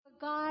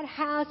God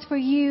has for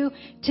you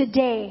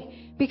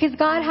today, because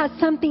God has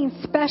something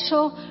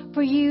special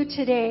for you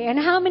today. And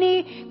how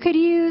many could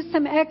use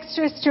some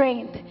extra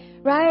strength,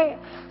 right?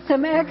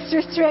 Some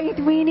extra strength.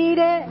 We need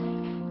it,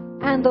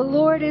 and the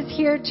Lord is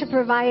here to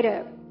provide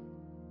it.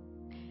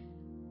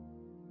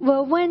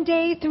 Well, one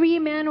day 3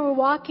 men were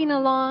walking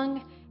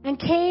along and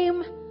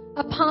came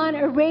upon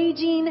a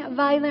raging,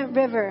 violent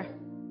river.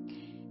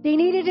 They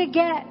needed to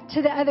get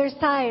to the other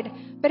side,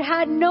 but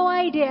had no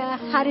idea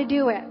how to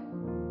do it.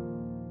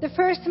 The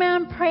first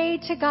man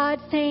prayed to God,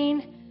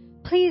 saying,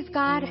 "Please,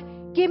 God,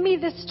 give me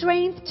the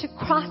strength to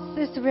cross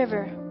this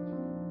river."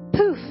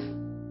 Poof!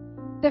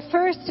 The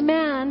first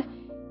man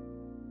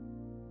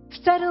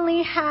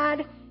suddenly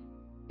had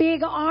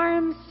big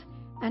arms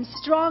and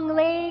strong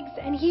legs,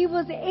 and he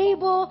was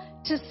able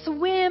to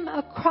swim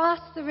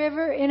across the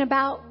river in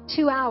about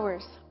 2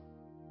 hours.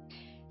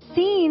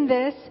 Seeing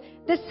this,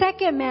 the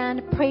second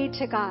man prayed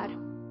to God,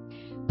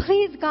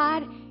 "Please,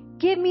 God,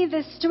 give me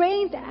the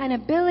strength and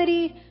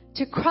ability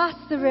to cross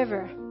the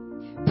river."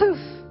 Poof!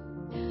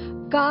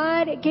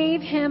 God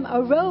gave him a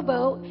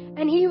rowboat,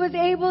 and he was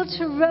able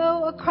to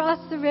row across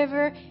the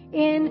river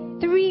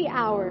in 3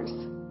 hours.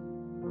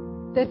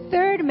 The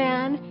third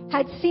man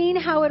had seen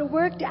how it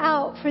worked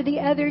out for the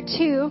other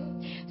 2,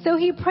 so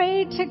he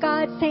prayed to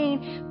God,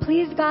 saying,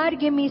 "Please, God,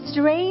 give me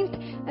strength,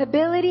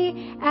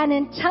 ability, and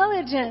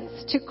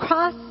intelligence to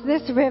cross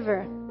this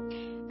river."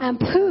 And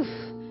poof!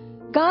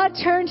 God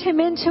turned him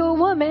into a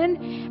woman,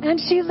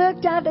 and she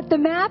looked out at the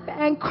map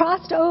and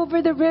crossed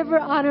over the river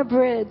on a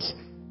bridge.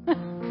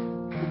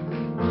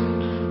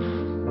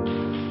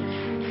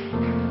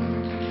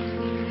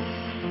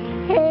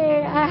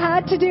 Hey, I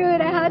had to do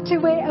it. I had to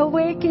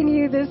awaken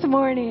you this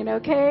morning,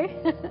 okay?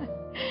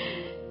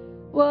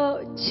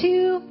 Well,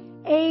 2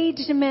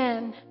 aged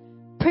men,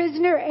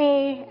 prisoner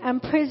A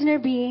and prisoner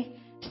B,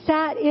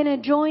 sat in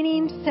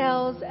adjoining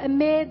cells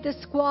amid the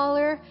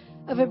squalor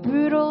of a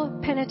brutal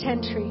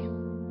penitentiary.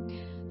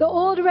 The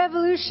old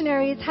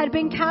revolutionaries had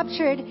been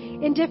captured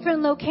in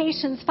different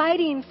locations,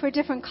 fighting for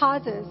different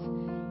causes.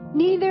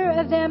 Neither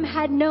of them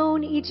had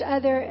known each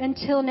other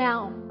until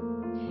now.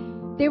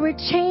 They were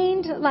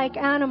chained like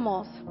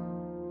animals,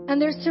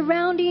 and their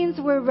surroundings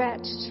were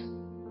wretched.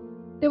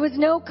 There was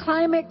no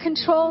climate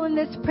control in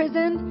this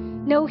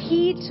prison, no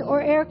heat or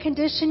air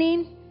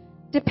conditioning.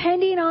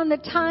 Depending on the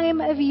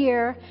time of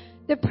year,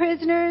 the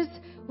prisoners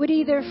would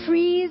either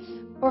freeze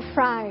or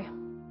fry.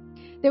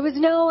 There was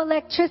no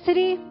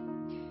electricity,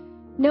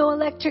 no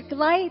electric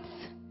lights,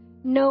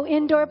 no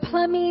indoor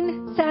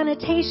plumbing,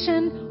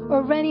 sanitation,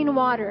 or running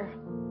water.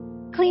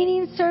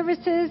 Cleaning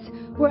services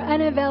were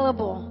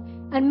unavailable,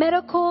 and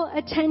medical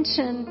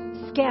attention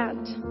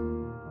scant.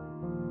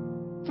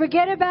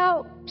 Forget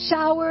about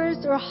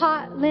showers or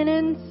hot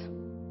linens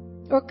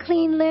or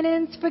clean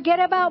linens. Forget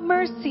about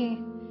mercy.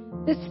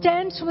 The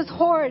stench was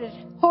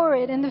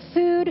horrid, and the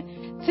food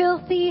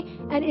filthy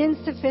and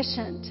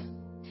insufficient.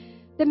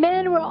 The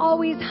men were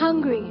always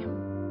hungry.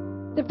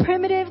 The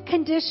primitive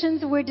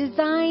conditions were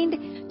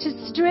designed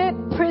to strip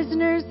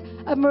prisoners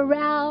of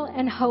morale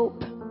and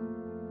hope.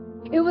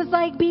 It was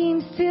like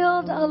being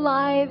sealed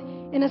alive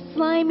in a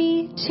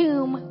slimy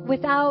tomb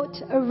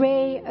without a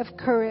ray of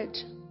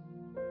courage.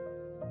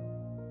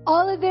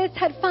 All of this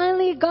had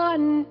finally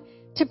gotten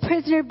to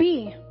prisoner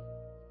B.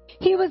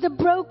 He was a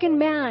broken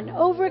man,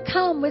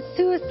 overcome with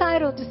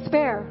suicidal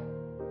despair.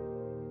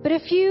 But a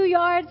few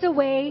yards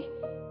away,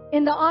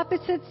 in the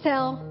opposite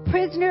cell,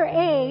 prisoner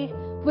A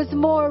was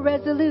more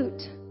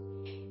resolute.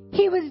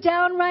 He was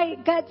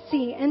downright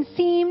gutsy and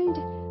seemed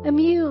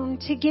immune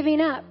to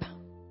giving up.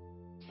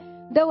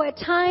 Though at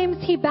times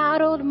he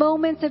battled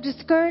moments of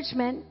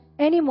discouragement,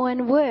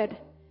 anyone would.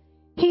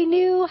 He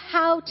knew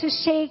how to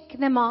shake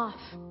them off.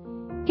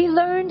 He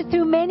learned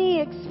through many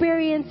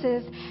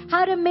experiences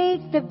how to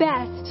make the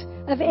best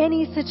of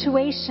any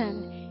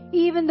situation,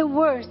 even the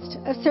worst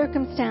of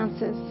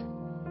circumstances.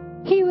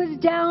 He was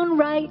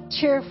downright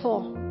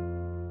cheerful.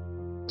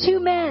 2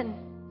 men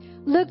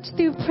looked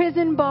through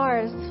prison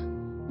bars.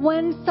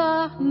 One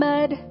saw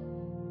mud,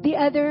 the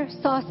other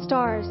saw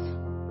stars.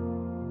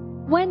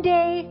 One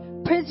day,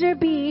 prisoner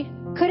B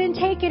couldn't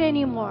take it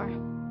anymore.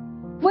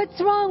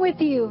 "What's wrong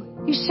with you?"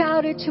 he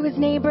shouted to his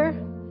neighbor.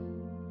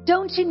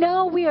 "Don't you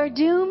know we are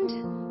doomed?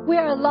 We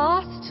are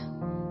lost?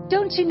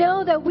 Don't you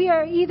know that we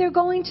are either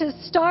going to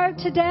starve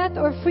to death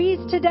or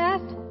freeze to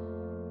death?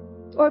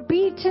 Or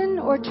beaten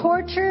or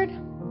tortured?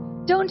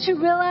 Don't you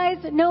realize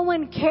that no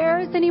one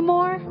cares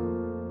anymore?"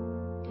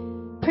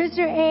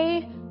 Prisoner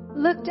A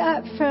looked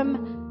up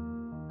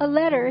from a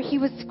letter he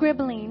was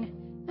scribbling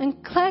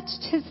and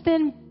clutched his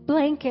thin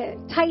blanket,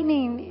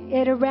 tightening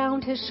it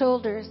around his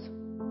shoulders.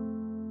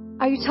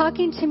 "Are you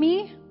talking to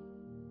me?"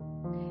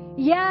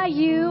 "Yeah,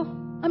 you.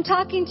 I'm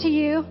talking to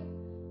you.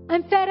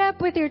 I'm fed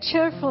up with your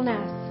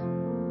cheerfulness.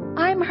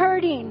 I'm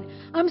hurting.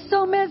 I'm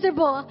so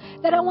miserable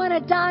that I want to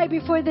die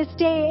before this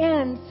day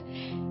ends.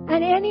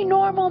 And any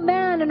normal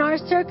man in our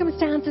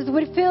circumstances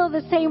would feel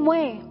the same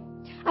way.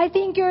 I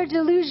think you're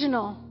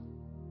delusional."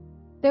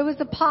 There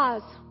was a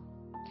pause.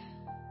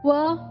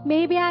 "Well,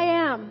 maybe I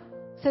am,"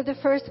 said the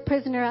first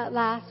prisoner at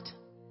last.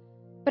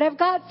 But I've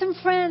got some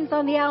friends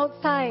on the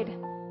outside,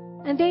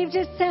 and they've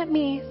just sent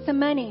me some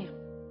money.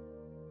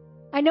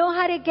 I know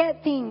how to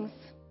get things.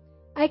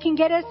 I can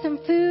get us some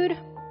food,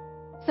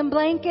 some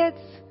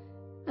blankets,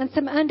 and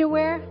some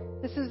underwear.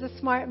 This is a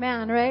smart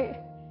man, right?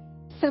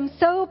 Some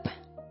soap,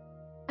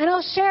 and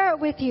I'll share it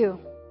with you.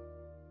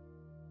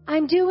 What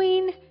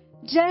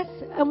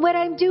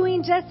I'm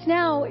doing just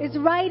now is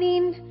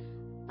writing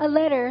a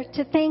letter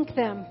to thank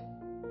them,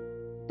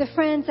 the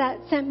friends that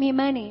sent me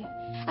money.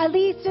 At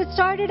least it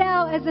started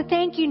out as a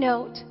thank you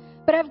note,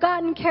 but I've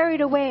gotten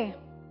carried away.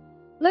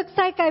 Looks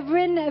like I've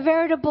written a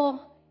veritable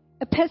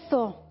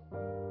epistle.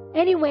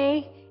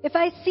 Anyway, if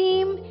I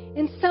seem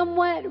in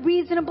somewhat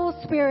reasonable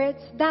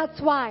spirits, that's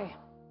why.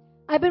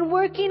 I've been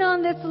working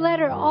on this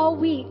letter all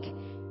week,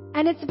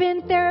 and it's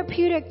been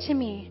therapeutic to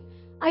me.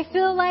 I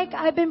feel like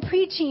I've been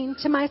preaching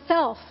to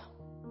myself.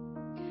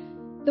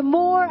 The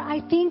more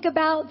I think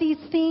about these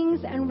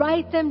things and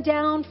write them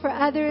down for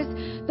others,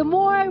 the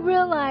more I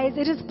realize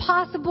it is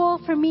possible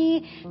for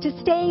me to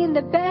stay in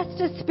the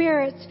best of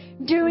spirits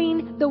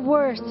during the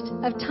worst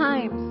of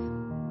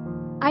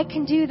times. I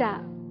can do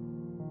that.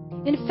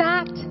 In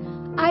fact,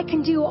 I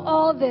can do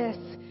all this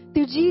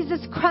through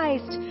Jesus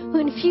Christ, who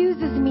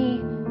infuses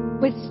me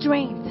with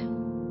strength.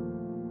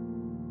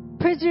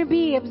 Prisoner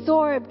B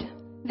absorbed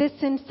this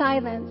in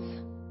silence.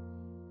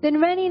 Then,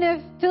 running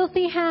a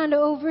filthy hand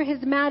over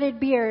his matted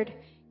beard,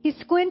 he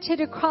squinted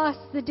across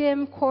the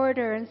dim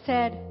corridor and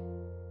said,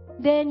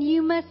 "Then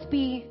you must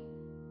be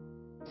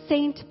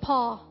Saint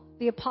Paul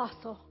the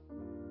Apostle."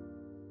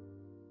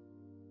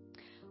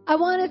 I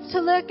want us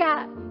to look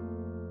at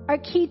our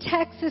key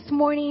text this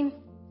morning,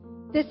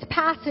 this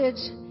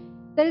passage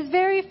that is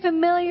very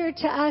familiar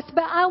to us,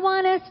 but I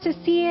want us to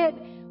see it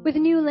with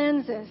new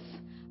lenses.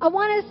 I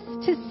want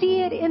us to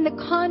see it in the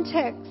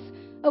context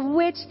of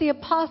which the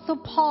Apostle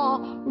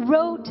Paul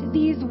wrote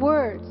these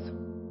words.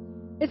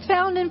 It's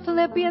found in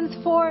Philippians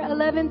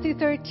 4:11 through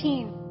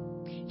 13.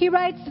 He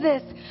writes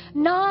this,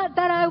 "Not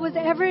that I was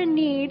ever in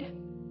need,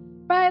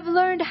 for I have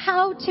learned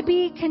how to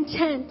be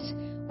content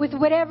with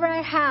whatever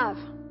I have.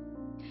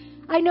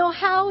 I know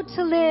how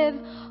to live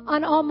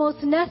on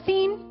almost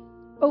nothing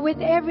or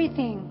with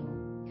everything.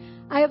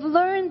 I have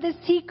learned the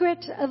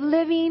secret of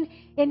living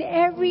in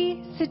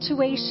every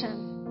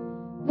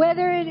situation,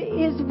 whether it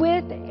is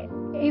with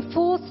a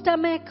full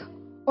stomach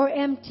or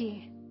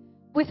empty,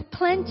 with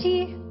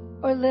plenty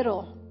or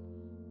little.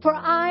 For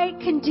I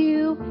can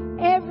do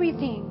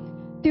everything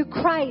through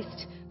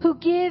Christ who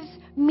gives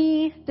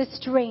me the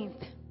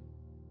strength."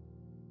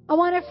 I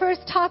want to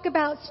first talk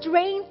about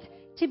strength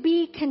to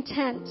be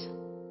content.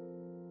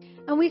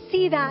 And we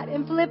see that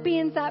in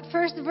Philippians, that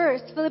first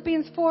verse,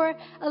 Philippians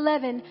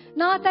 4:11.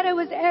 "Not that I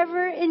was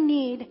ever in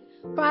need,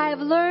 for I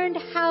have learned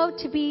how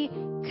to be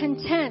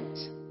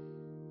content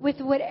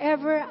with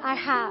whatever I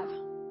have."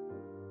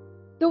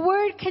 The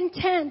word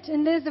content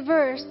in this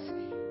verse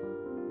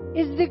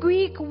is the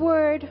Greek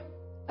word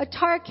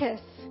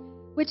autarkos,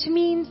 which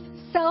means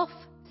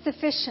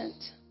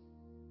self-sufficient.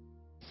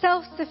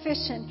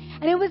 Self-sufficient.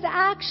 And it was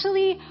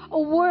actually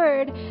a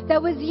word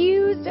that was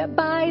used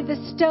by the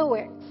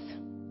Stoics.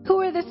 Who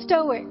are the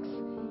Stoics?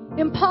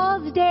 In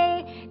Paul's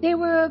day, they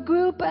were a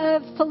group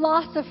of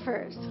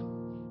philosophers.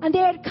 And they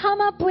had come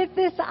up with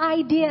this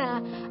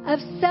idea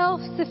of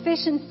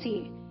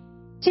self-sufficiency.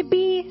 To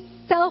be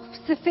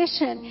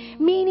self-sufficient,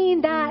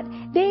 meaning that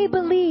they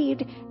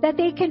believed that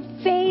they could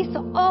face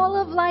all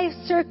of life's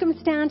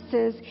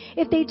circumstances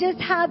if they just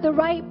had the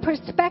right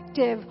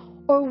perspective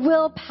or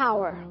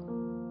willpower.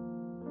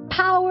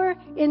 Power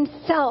in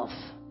self.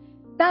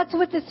 That's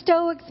what the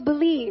Stoics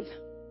believe.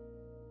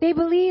 They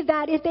believe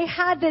that if they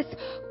had this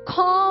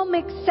calm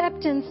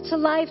acceptance to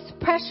life's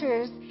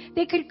pressures,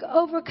 they could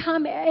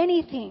overcome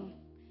anything.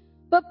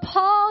 But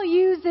Paul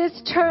used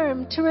this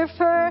term to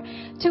refer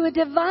to a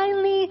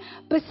divinely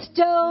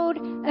bestowed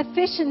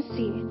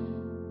efficiency,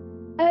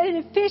 an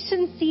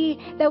efficiency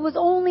that was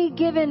only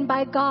given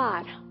by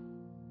God.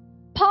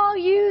 Paul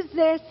used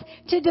this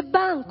to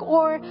debunk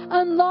or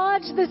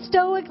unlodge the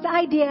Stoics'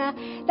 idea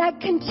that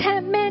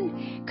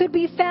contentment could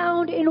be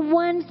found in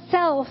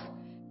oneself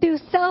through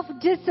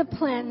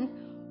self-discipline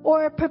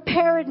or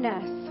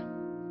preparedness.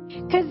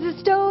 Because the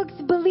Stoics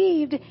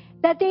believed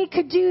that they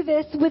could do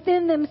this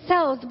within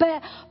themselves.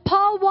 But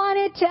Paul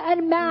wanted to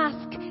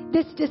unmask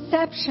this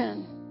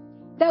deception,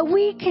 that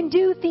we can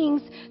do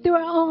things through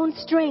our own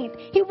strength.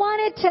 He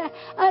wanted to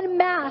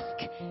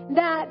unmask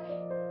that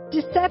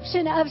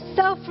deception of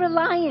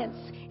self-reliance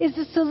is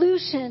the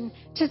solution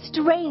to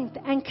strength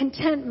and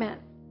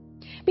contentment.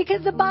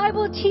 Because the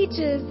Bible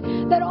teaches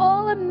that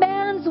all of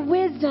man's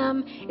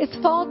wisdom is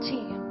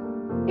faulty.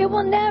 It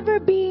will never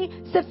be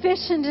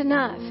sufficient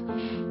enough.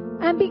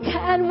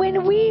 And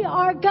when we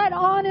are gut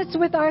honest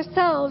with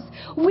ourselves,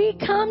 we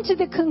come to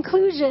the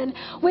conclusion,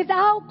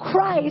 without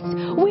Christ,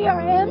 we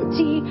are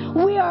empty,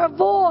 we are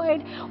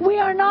void, we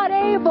are not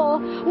able,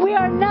 we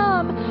are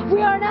numb,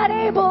 we are not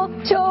able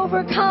to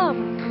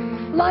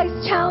overcome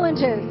life's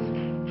challenges.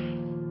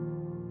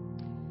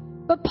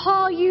 But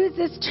Paul used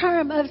this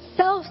term of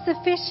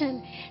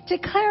self-sufficient to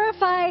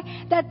clarify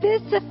that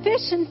this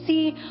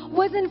sufficiency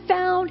wasn't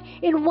found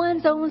in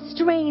one's own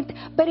strength,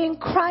 but in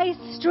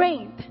Christ's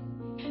strength.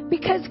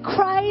 Because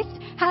Christ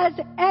has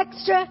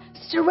extra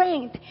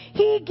strength.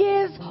 He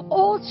gives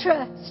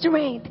ultra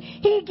strength.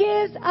 He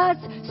gives us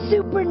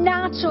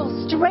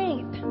supernatural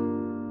strength.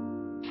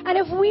 And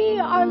if we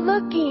are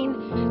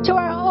looking to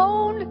our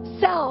own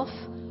self,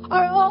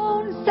 our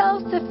own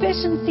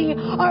self-sufficiency,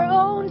 our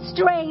own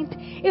strength,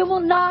 it will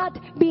not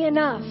be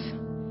enough.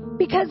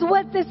 Because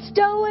what the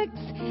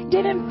Stoics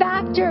didn't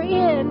factor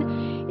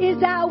in is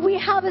that we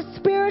have a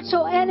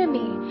spiritual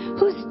enemy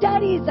who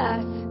studies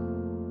us,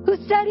 who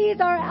studies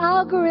our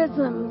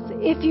algorithms,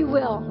 if you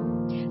will,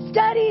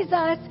 studies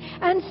us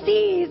and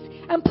sees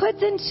and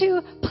puts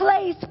into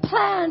place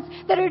plans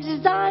that are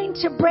designed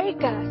to break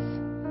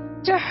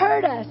us, to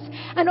hurt us,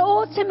 and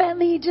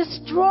ultimately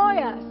destroy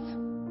us.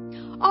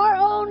 Our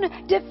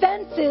own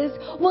defenses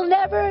will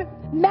never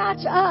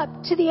match up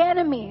to the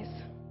enemy's.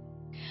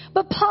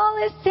 But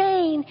Paul is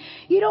saying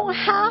you don't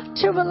have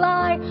to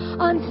rely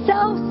on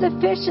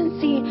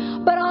self-sufficiency,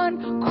 but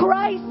on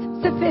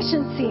Christ's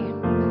sufficiency.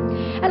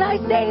 And I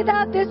say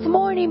that this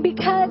morning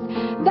because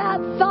that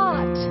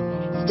thought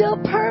still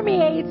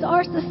permeates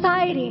our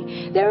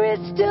society. There is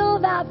still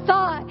that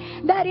thought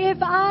that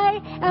if I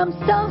am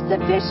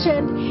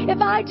self-sufficient, if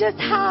I just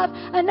have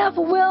enough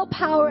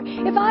willpower,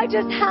 if I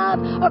just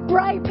have a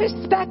bright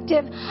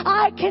perspective,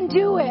 I can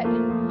do it.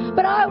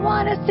 But I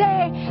want to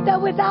say that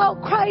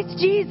without Christ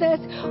Jesus,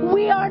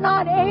 we are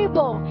not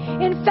able.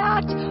 In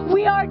fact,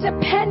 we are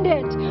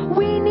dependent.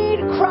 We need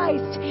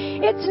Christ.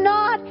 It's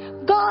not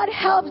God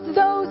helps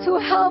those who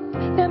help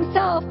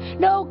themselves.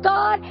 No,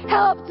 God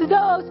helps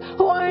those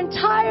who are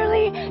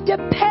entirely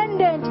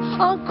dependent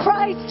on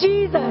Christ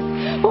Jesus,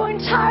 who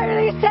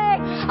entirely say,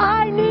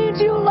 I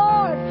need you,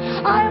 Lord.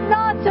 I am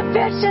not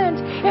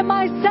sufficient in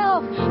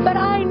myself, but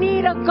I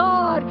need a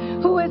God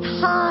who is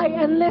high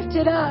and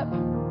lifted up.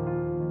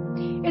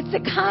 It's the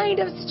kind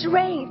of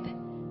strength,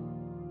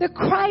 the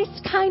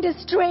Christ kind of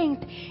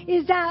strength,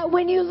 is that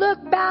when you look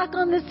back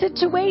on the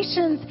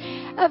situations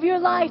of your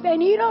life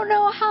and you don't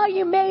know how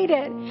you made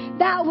it,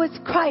 that was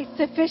Christ's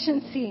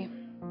sufficiency.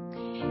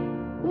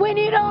 When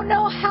you don't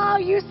know how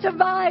you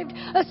survived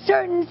a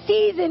certain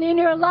season in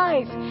your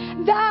life,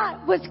 that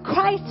was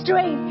Christ's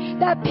strength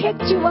that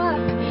picked you up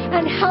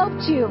and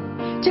helped you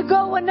to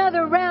go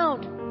another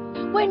round.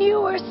 When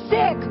you were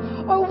sick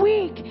or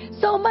weak,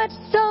 so much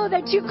so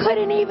that you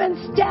couldn't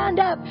even stand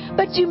up,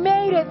 but you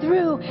made it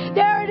through.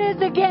 There it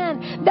is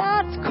again.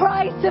 That's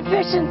Christ's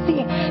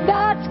sufficiency.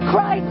 That's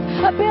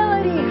Christ's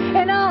ability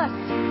in us.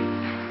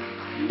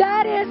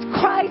 That is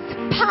Christ's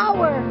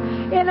power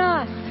in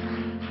us.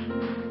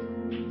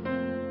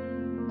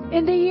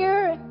 In the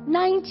year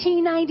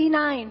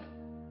 1999,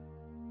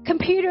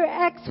 computer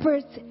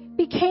experts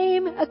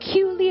became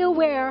acutely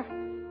aware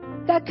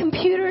that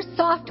computer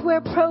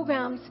software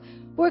programs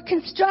were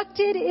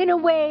constructed in a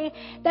way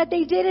that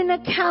they didn't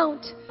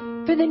account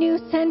for the new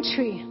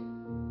century.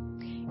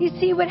 You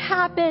see, what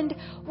happened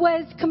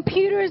was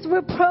computers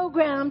were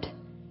programmed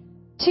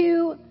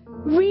to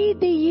read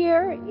the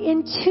year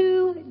in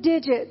 2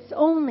 digits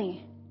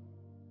only,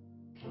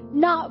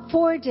 not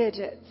 4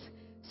 digits.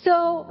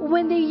 So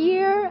when the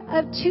year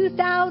of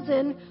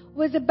 2000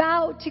 was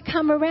about to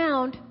come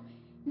around,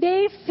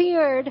 they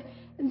feared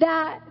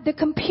that the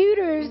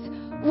computers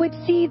would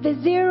see the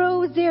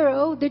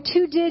 00, the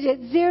 2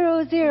 digits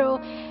 00,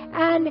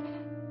 and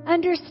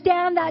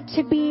understand that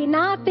to be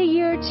not the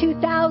year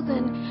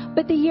 2000,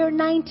 but the year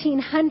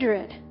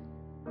 1900.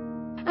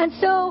 And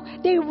so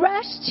they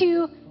rushed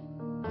to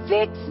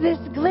fix this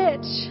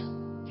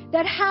glitch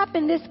that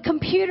happened, this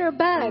computer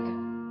bug.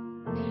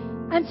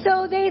 And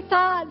so they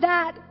thought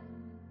that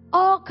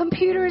all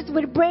computers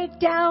would break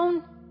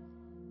down,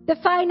 the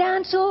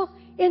financial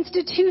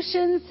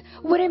institutions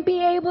wouldn't be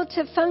able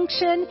to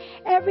function,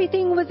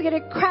 everything was going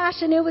to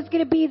crash, and it was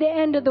going to be the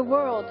end of the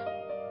world.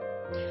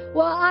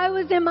 Well, I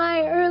was in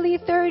my early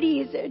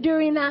 30s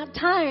during that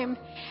time,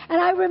 and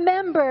I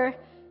remember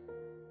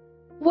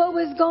what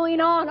was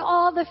going on,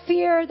 all the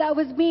fear that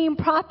was being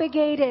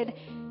propagated.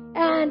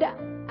 And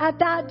at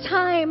that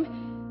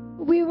time,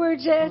 we were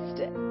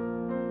just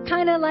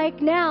kind of like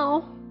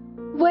now.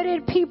 What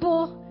did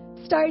people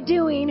start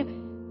doing?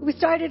 We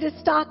started to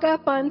stock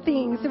up on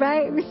things,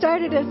 right? We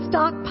started to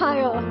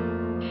stockpile.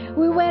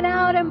 We went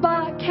out and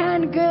bought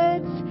canned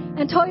goods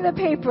and toilet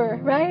paper,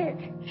 right?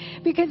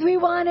 Because we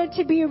wanted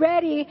to be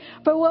ready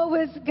for what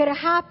was going to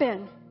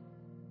happen.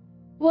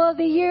 Well,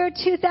 the year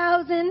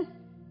 2000,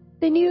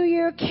 the new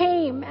year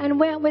came and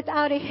went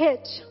without a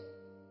hitch.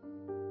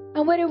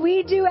 And what did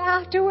we do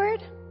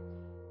afterward?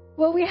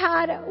 Well, we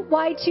had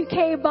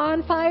Y2K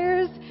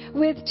bonfires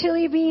with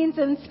chili beans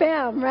and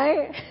Spam,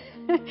 right?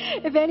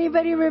 If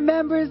anybody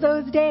remembers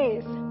those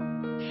days.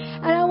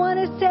 And I want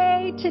to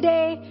say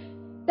today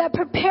that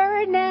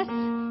preparedness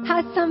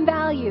has some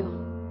value.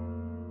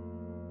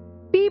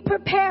 Be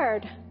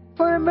prepared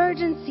for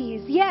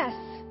emergencies. Yes,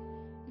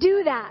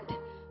 do that.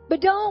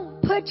 But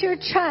don't put your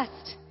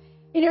trust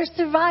in your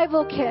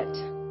survival kit.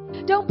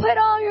 Don't put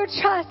all your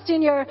trust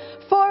in your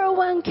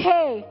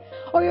 401k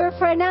or your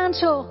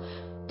financial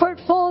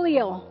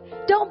portfolio.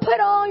 Don't put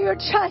all your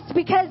trust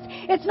because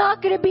it's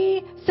not going to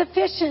be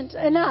sufficient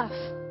enough.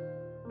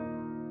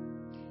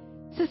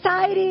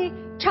 Society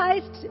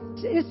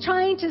is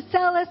trying to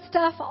sell us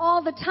stuff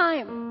all the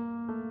time.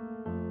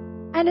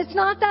 And it's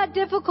not that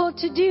difficult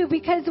to do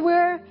because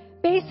we're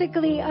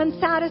basically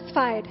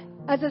unsatisfied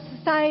as a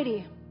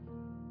society.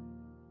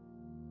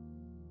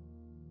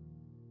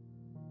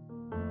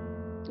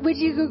 Would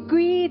you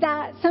agree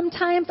that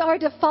sometimes our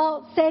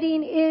default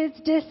setting is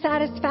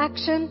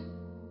dissatisfaction?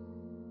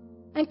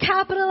 And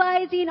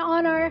capitalizing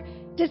on our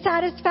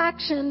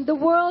dissatisfaction, the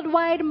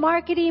worldwide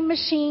marketing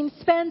machine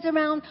spends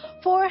around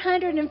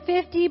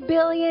 $450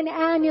 billion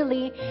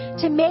annually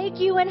to make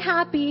you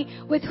unhappy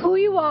with who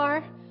you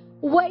are,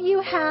 what you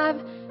have,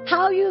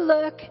 how you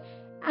look,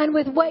 and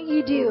with what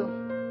you do.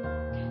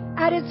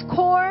 At its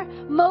core,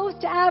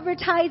 most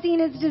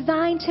advertising is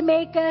designed to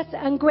make us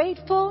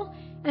ungrateful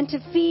and to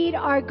feed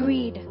our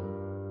greed.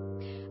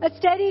 A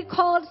study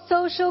called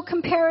Social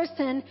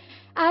Comparison,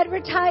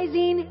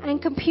 Advertising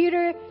and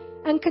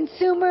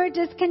Consumer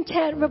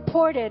Discontent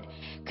reported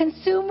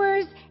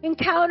consumers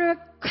encounter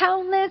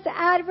countless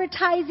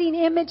advertising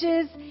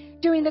images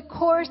during the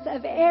course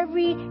of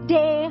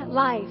everyday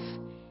life.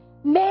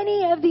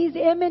 Many of these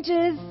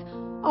images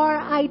are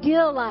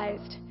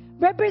idealized,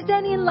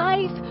 representing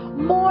life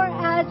more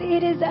as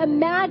it is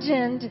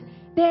imagined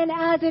than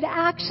as it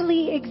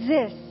actually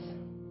exists.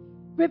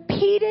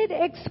 Repeated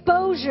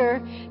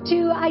exposure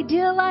to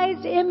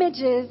idealized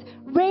images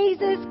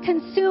raises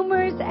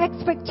consumers'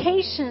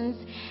 expectations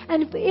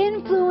and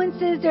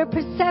influences their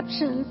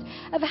perceptions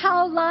of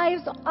how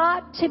lives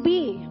ought to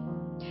be,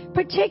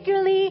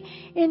 particularly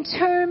in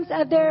terms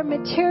of their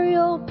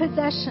material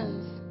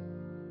possessions.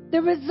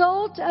 The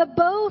result of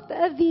both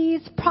of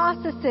these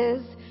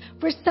processes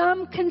for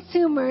some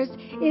consumers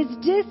is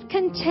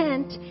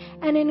discontent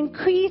and an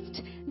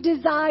increased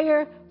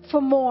desire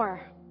for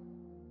more.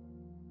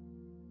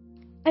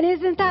 And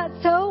isn't that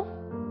so?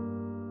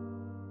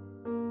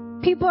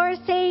 People are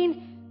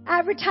saying,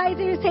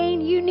 advertisers are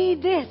saying, you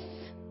need this.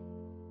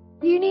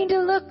 You need to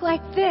look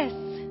like this.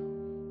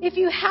 If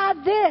you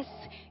had this,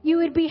 you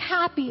would be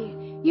happy.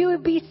 You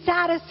would be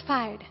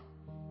satisfied.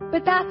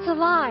 But that's a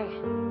lie.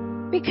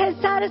 Because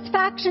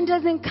satisfaction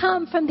doesn't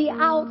come from the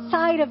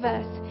outside of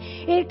us.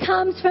 It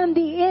comes from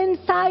the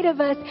inside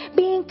of us,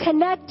 being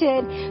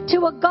connected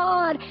to a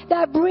God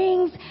that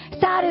brings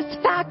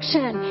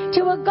satisfaction,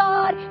 to a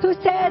God who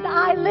says,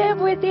 I live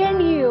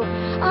within you.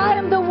 I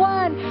am the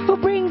one who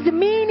brings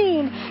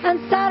meaning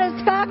and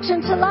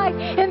satisfaction to life.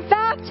 In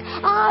fact,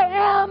 I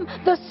am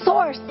the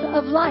source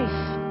of life.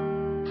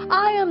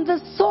 I am the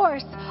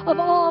source of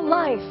all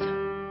life.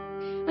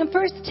 And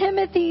 1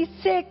 Timothy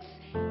 6,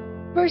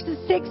 verses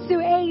 6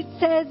 through 8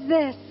 says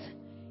this,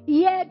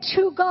 yet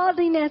true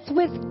godliness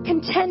with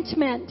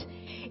contentment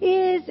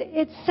is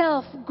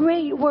itself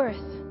great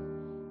worth.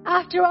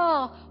 After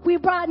all, we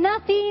brought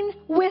nothing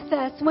with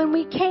us when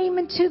we came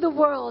into the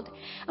world,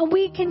 and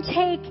we can't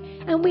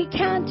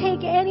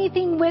take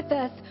anything with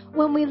us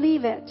when we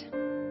leave it.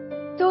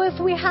 So if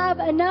we have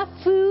enough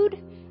food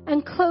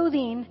and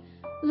clothing,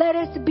 let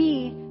us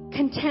be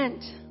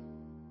content.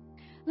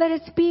 Let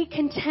us be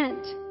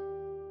content.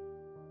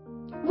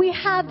 We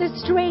have the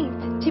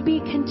strength to be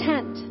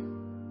content.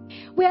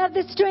 We have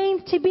the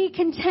strength to be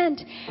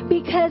content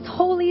because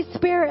Holy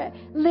Spirit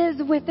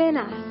lives within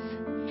us.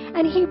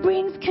 And He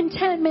brings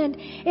contentment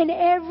in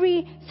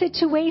every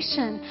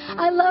situation.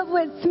 I love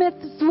what Smith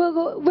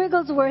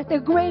Wigglesworth, a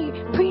great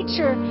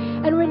preacher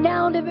and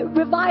renowned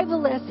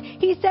revivalist,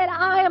 he said,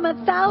 I am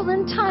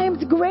 1,000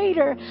 times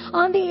greater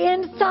on the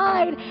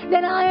inside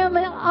than I am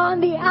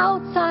on the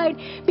outside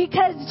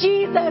because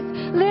Jesus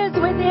lives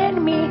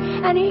within me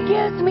and He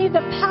gives me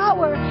the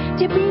power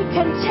to be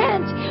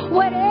content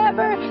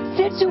whatever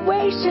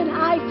situation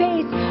I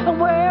face and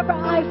wherever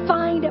I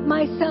find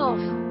myself.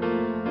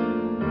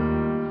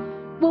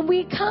 When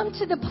we come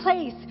to the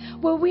place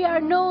where we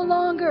are no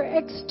longer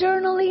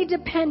externally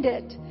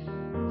dependent,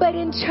 but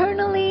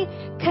internally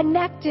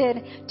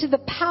connected to the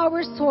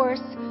power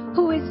source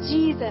who is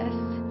Jesus,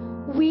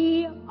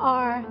 we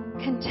are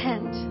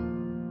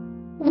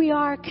content. We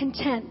are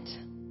content.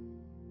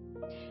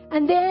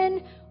 And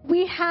then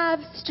we have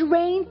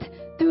strength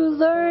through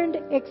learned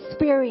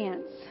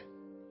experience.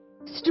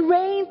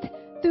 Strength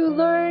through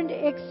learned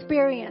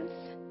experience.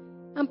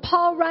 And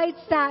Paul writes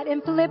that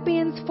in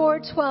Philippians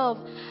 4:12,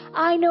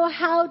 I know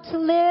how to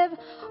live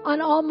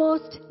on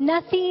almost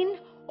nothing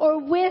or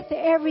with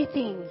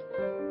everything.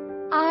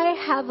 I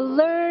have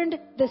learned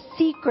the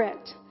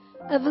secret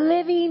of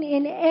living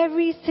in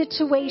every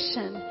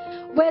situation,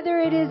 whether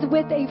it is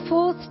with a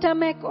full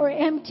stomach or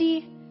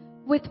empty,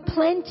 with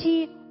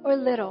plenty or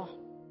little.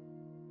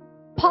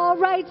 Paul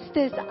writes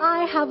this,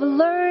 I have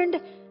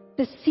learned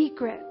the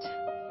secret.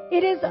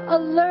 It is a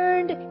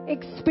learned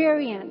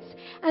experience.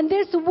 And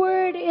this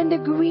word in the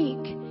Greek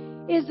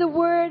is the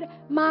word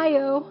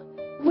maio,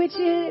 which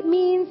it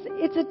means,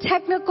 it's a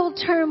technical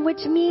term,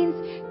 which means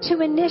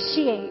to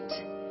initiate.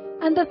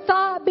 And the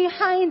thought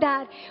behind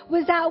that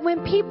was that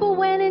when people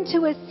went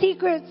into a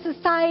secret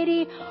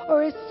society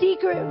or a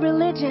secret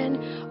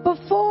religion,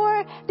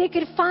 before they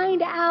could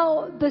find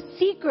out the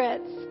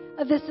secrets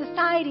of the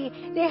society,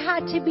 they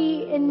had to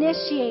be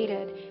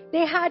initiated.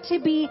 They had to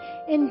be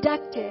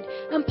inducted.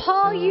 And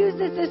Paul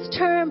uses this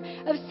term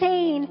of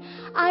saying,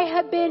 I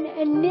have been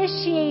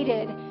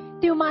initiated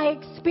through my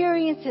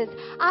experiences.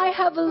 I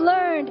have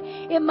learned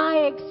in my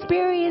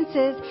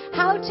experiences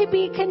how to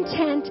be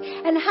content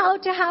and how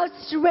to have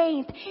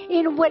strength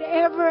in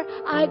whatever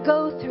I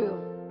go through.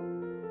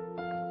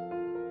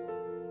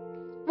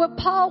 What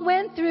Paul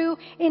went through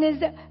in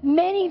his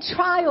many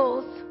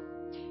trials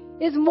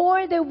is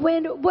more than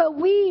what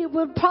we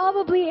would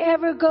probably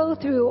ever go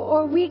through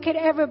or we could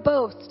ever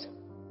boast.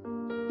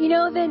 You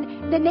know,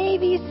 the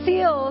Navy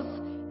SEALs,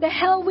 the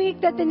hell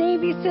week that the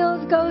Navy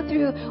SEALs go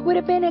through would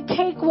have been a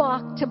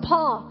cakewalk to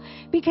Paul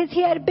because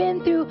he had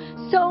been through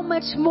so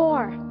much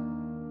more.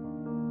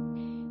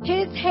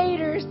 His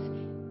haters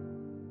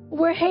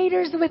were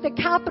haters with a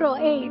capital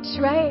H,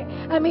 right?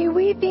 I mean,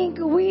 we think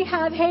we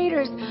have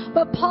haters,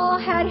 but Paul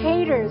had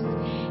haters.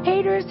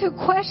 Haters who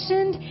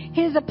questioned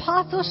his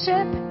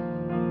apostleship.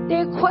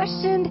 They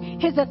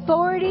questioned his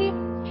authority.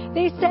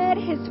 They said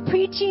his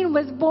preaching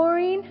was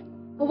boring.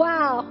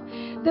 Wow.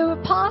 The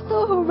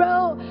apostle who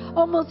wrote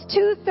almost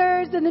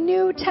 2/3 of the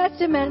New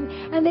Testament,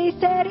 and they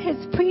said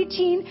his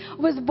preaching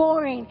was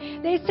boring.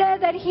 They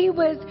said that he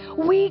was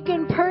weak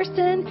in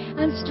person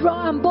and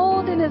strong and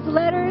bold in his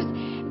letters.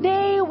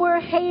 They were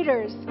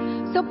haters.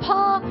 So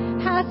Paul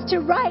has to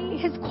write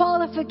his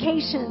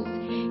qualifications.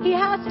 He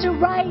has to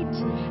write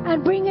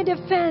and bring a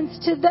defense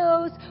to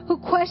those who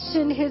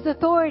question his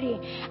authority.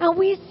 And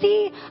we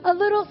see a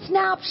little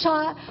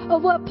snapshot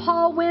of what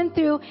Paul went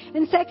through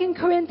in 2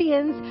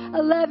 Corinthians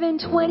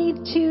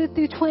 11:22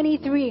 through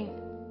 23.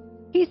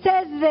 He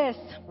says this,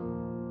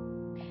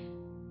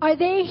 are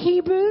they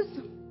Hebrews?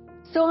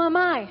 So am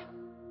I.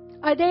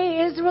 Are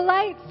they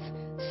Israelites?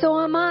 So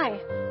am I.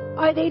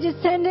 Are they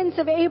descendants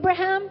of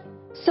Abraham?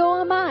 So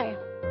am I.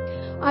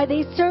 Are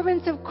they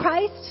servants of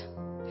Christ?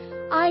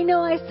 I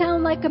know I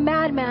sound like a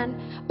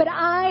madman, but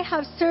I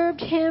have served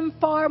him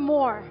far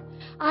more.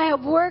 I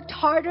have worked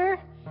harder,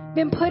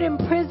 been put in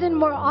prison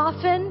more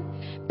often,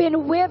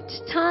 been whipped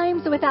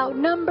times without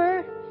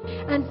number,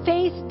 and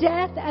faced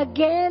death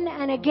again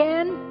and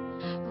again.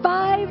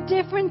 5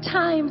 different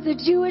times the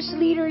Jewish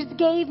leaders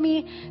gave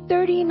me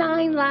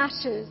 39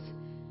 lashes.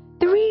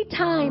 3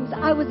 times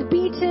I was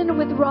beaten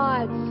with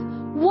rods.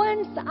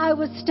 Once I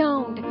was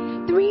stoned.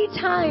 3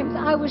 times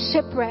I was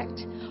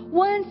shipwrecked.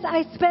 Once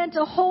I spent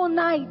a whole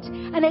night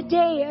and a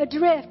day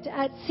adrift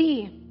at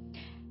sea.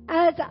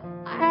 As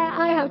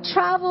I have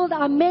traveled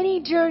on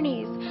many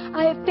journeys,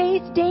 I have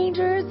faced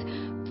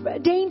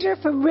danger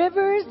from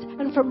rivers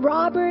and from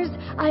robbers.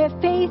 I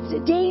have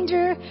faced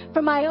danger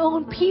from my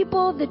own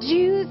people, the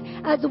Jews,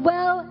 as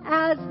well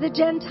as the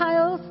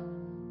Gentiles.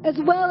 As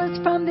well as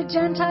from the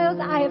Gentiles,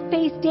 I have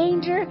faced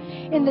danger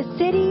in the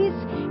cities,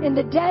 in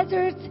the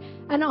deserts,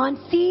 and on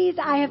seas.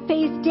 I have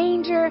faced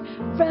danger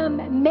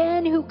from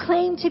men who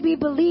claim to be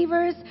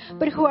believers,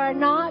 but who are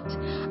not.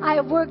 I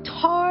have worked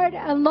hard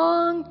and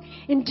long,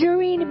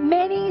 enduring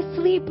many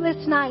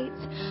sleepless nights.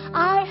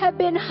 I have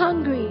been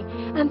hungry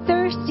and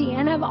thirsty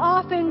and have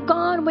often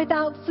gone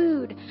without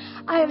food.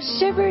 I have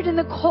shivered in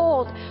the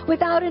cold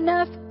without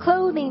enough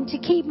clothing to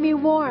keep me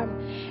warm.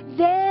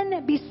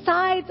 Then,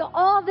 besides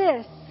all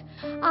this,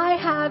 I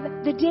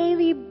have the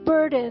daily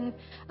burden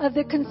of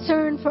the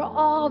concern for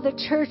all the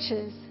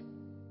churches.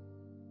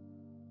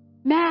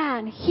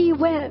 Man, he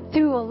went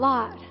through a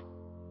lot.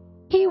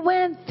 He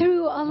went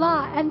through a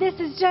lot. And this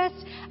is just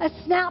a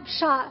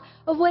snapshot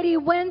of what he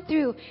went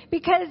through,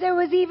 because there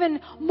was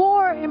even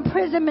more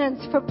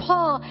imprisonments for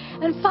Paul.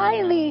 And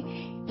finally,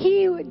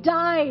 he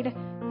died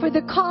for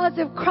the cause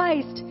of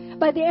Christ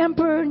by the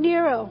Emperor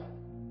Nero.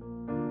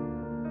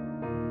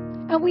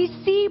 And we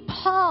see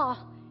Paul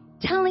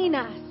telling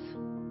us,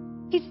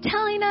 he's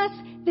telling us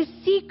the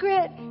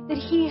secret that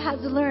he has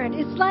learned.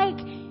 It's like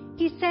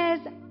he says,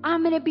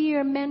 I'm going to be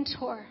your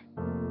mentor.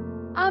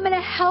 I'm going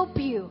to help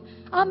you.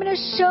 I'm going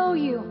to show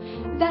you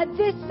that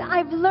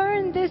I've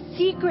learned this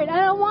secret, and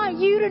I want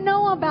you to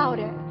know about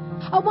it.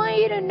 I want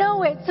you to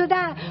know it so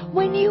that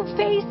when you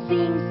face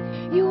things,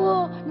 you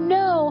will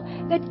know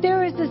that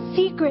there is a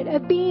secret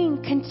of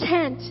being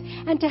content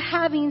and to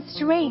having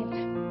strength.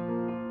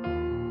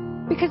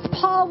 Because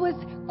Paul was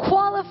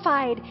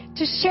qualified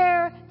to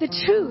share the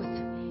truth.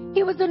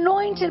 He was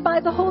anointed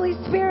by the Holy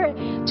Spirit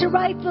to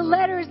write the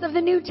letters of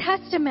the New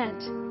Testament.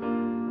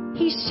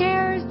 He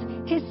shares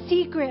his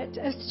secret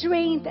of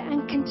strength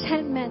and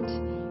contentment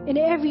in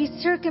every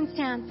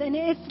circumstance. And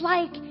it's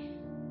like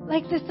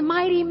this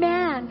mighty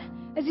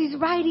man, as he's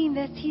writing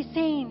this, he's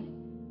saying,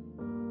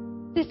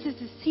 this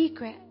is a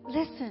secret.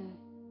 Listen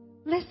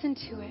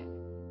to it.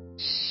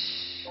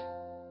 Shh.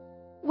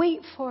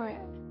 Wait for it.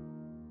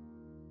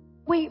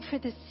 Wait for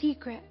the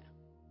secret.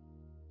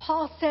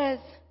 Paul says,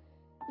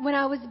 when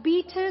I was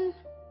beaten,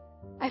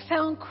 I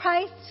found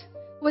Christ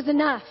was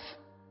enough.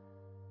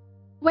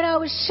 When I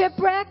was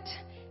shipwrecked,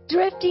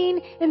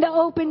 drifting in the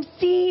open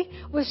sea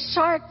with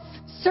sharks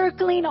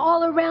circling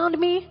all around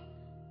me,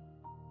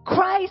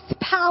 Christ's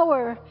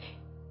power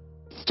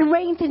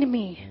strengthened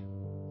me.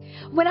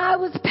 When I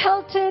was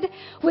pelted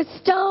with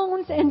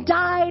stones and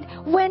died,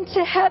 went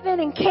to heaven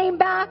and came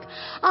back,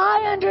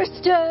 I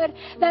understood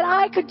that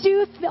I could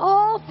do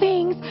all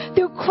things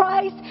through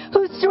Christ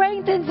who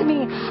strengthens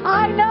me.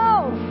 I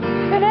know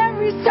in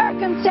every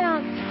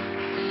circumstance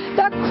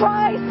that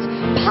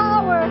Christ's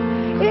power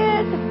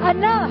is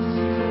enough.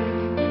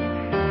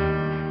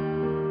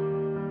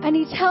 And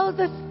he tells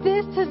us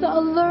this is a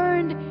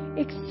learned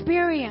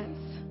experience.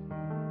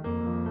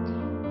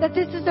 That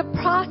this is a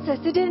process.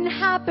 It didn't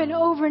happen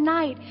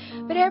overnight.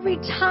 But every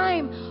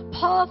time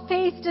Paul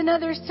faced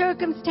another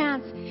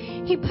circumstance,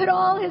 he put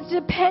all his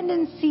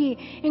dependency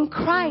in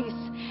Christ.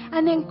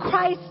 And then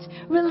Christ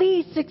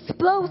released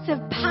explosive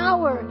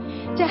power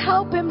to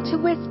help him to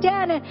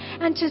withstand it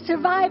and to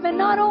survive. And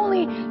not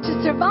only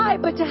to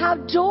survive, but to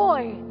have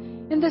joy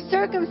in the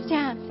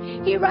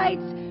circumstance. He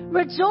writes,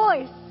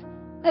 rejoice.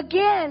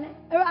 Again,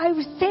 I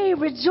would say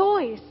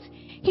rejoice.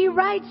 He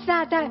writes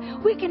that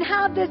we can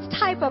have this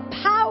type of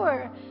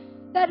power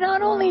that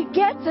not only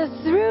gets us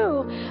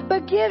through,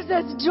 but gives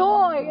us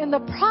joy in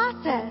the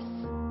process.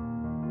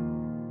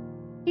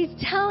 He's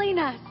telling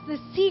us the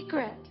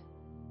secret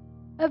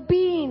of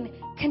being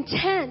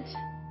content.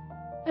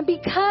 And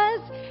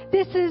because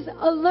this is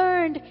a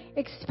learned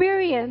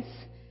experience,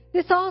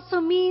 this also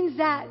means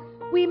that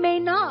we may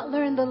not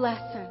learn the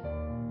lesson.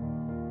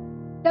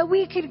 That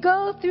we could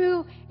go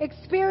through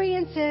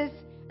experiences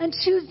and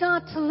choose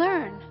not to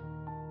learn.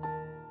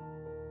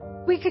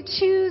 We could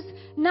choose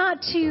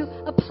not to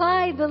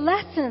apply the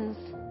lessons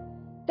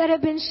that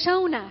have been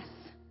shown us.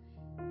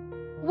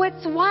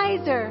 What's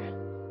wiser,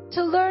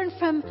 to learn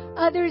from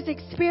others'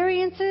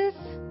 experiences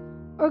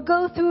or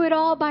go through it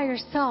all by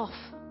yourself?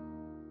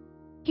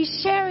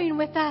 He's sharing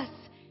with us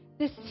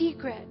the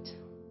secret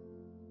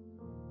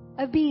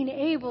of being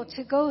able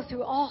to go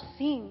through all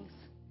things,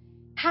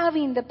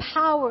 having the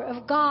power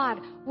of God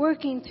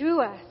working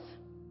through us.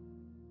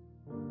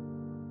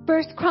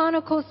 1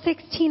 Chronicles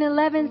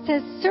 16:11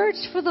 says, search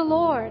for the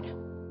Lord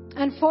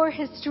and for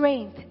his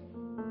strength.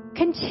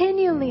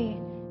 Continually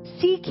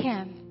seek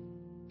him.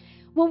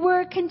 When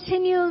we're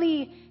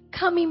continually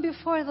coming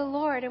before the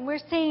Lord and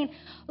we're saying,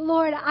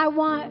 Lord, I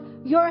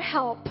want your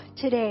help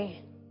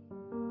today.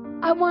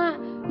 I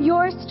want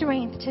your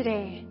strength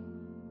today.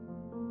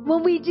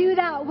 When we do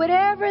that,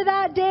 whatever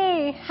that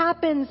day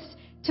happens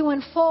to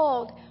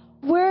unfold,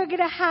 we're going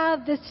to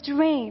have the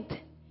strength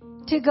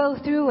to go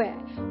through it.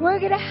 We're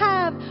going to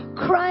have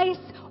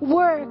Christ's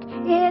work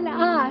in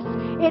us,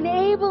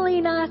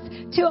 enabling us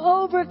to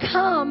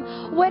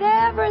overcome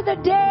whatever the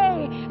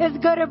day is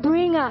going to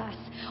bring us.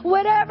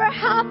 Whatever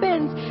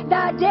happens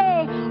that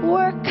day,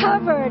 we're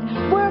covered,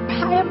 we're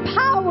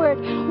empowered,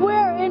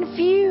 we're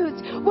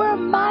infused, we're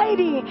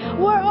mighty,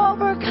 we're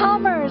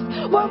overcomers,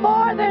 we're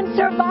more than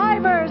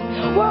survivors,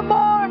 we're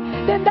more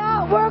than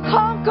that, we're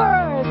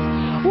conquerors,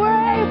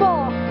 we're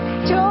able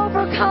to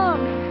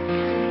overcome.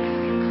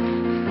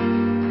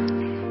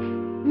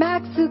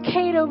 Max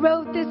Lucado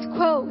wrote this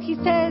quote. He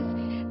says,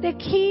 the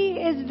key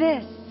is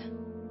this: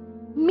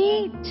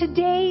 meet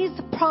today's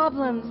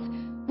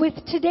problems with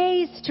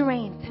today's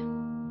strength.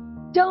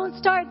 Don't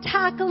start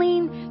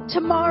tackling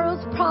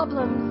tomorrow's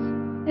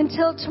problems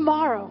until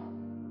tomorrow.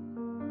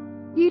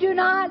 You do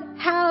not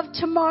have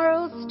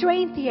tomorrow's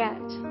strength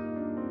yet.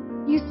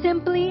 You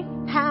simply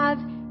have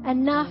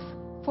enough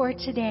for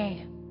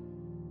today.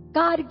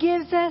 God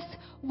gives us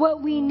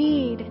what we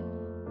need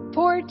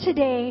for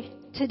today.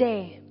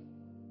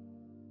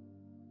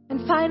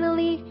 And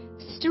finally,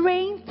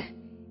 strength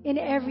in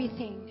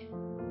everything.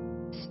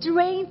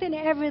 Strength in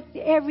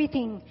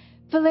everything.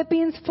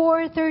 Philippians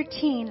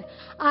 4:13.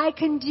 I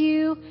can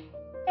do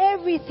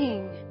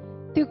everything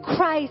through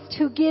Christ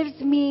who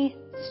gives me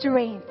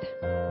strength.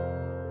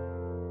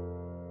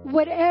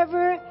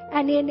 Whatever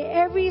and in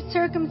every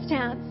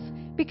circumstance,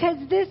 because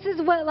this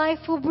is what life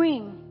will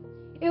bring.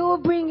 It will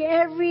bring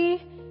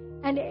every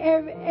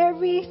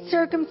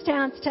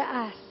circumstance to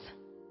us.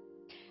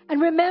 And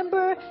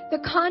remember the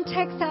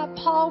context that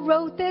Paul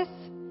wrote this?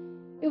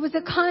 It was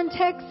a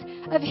context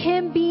of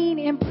him being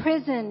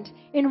imprisoned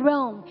in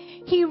Rome.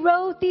 He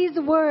wrote these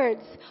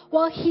words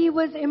while he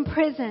was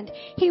imprisoned.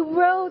 He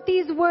wrote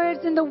these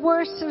words in the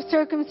worst of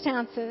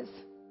circumstances.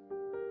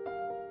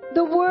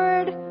 The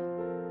word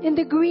in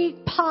the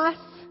Greek pas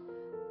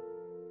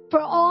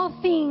for all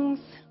things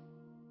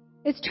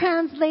is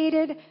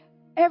translated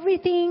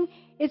everything.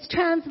 It's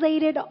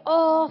translated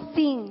all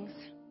things.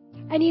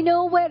 And you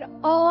know what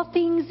all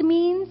things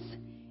means?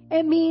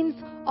 It means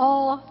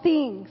all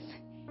things.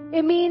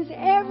 It means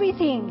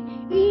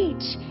everything,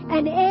 each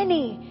and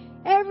any,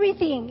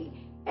 everything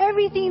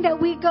that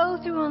we go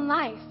through in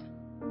life.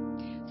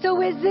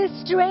 So is this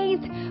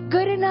strength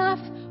good enough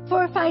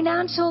for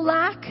financial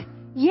lack?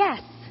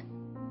 Yes,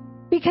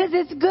 because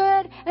it's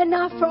good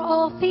enough for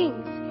all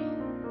things.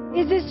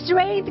 Is this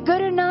strength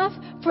good enough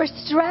for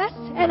stress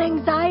and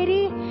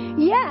anxiety?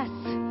 Yes,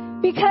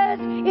 because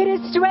it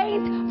is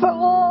strength for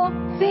all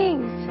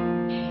things.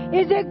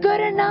 Is it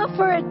good enough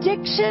for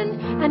addiction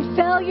and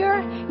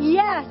failure?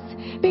 Yes,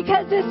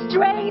 because the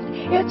strength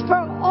is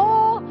for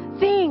all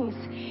things.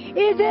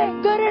 Is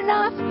it good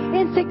enough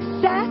in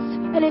success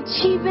and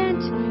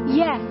achievement?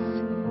 Yes,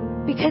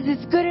 because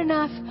it's good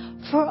enough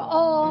for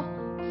all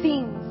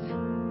things.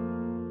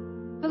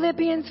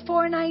 Philippians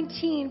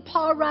 4:19,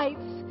 Paul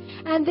writes,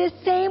 "And this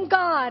same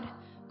God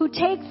who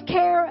takes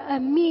care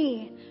of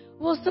me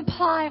will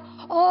supply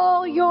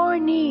all your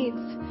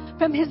needs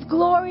from his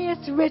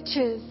glorious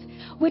riches,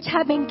 which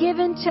have been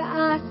given to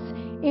us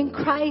in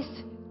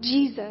Christ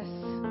Jesus."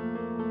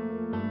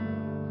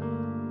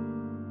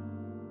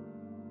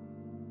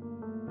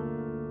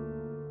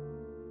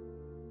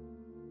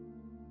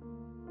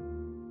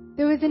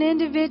 There was an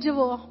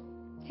individual,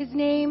 his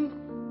name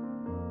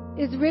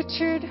is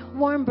Richard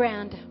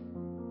Wurmbrand,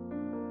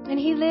 and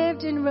he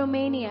lived in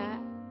Romania.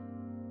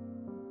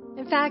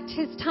 In fact,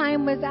 his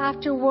time was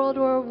after World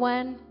War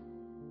I,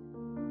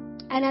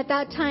 and at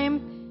that time,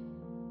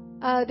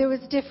 there was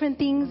different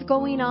things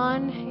going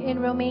on in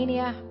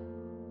Romania,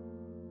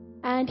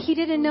 and he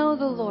didn't know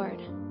the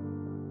Lord.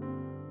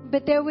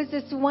 But there was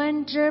this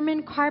one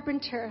German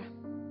carpenter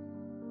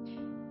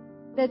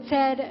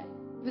that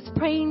was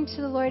praying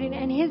to the Lord,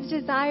 and his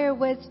desire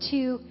was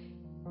to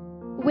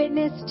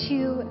witness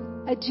to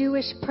a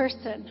Jewish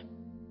person.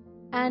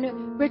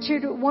 And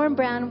Richard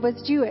Wurmbrand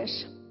was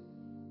Jewish.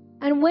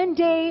 And one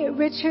day,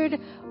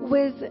 Richard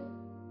was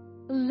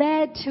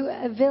led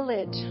to a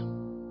village.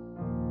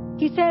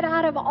 He said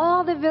out of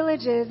all the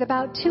villages,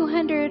 about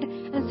 200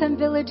 and some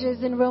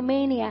villages in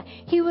Romania,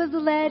 he was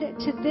led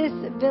to this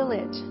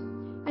village.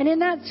 And in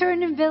that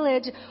certain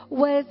village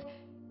was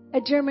a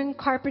German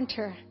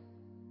carpenter.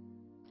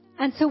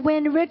 And so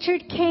when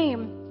Richard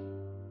came,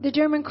 the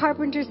German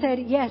carpenter said,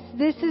 "Yes,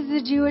 this is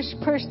the Jewish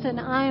person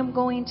I am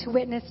going to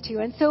witness to."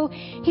 And so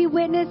he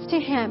witnessed to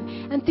him.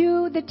 And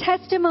through the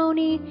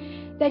testimony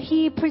that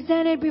he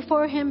presented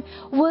before him,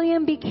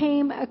 William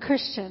became a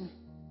Christian.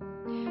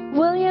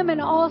 William and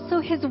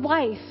also his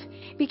wife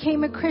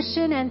became a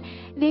Christian, and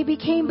they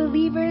became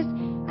believers.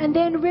 And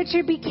then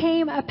Richard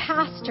became a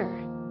pastor.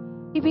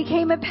 He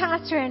became a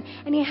pastor, and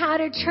he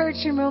had a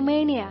church in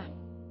Romania.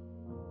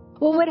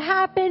 Well, what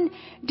happened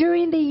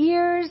during the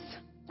years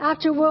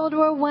after World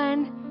War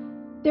I,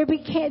 there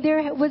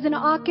was an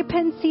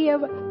occupancy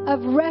of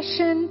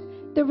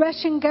the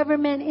Russian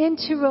government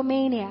into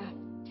Romania.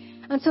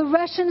 And so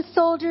Russian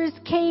soldiers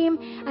came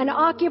and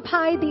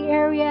occupied the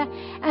area,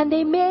 and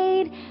they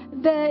made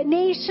the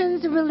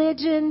nation's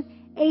religion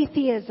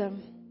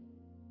atheism.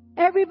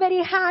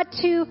 Everybody had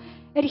to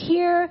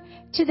adhere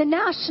to the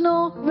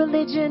national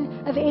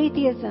religion of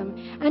atheism.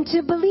 And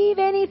to believe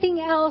anything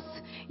else,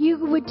 you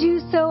would do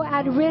so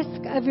at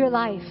risk of your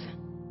life.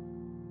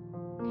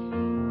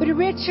 But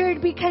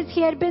Richard, because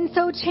he had been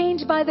so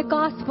changed by the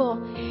gospel,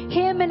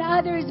 him and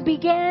others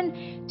began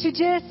to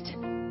just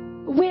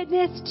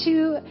witness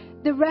to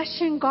the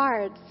Russian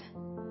guards.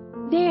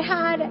 They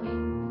had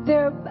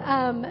the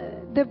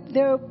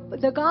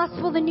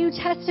gospel, the New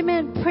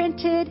Testament,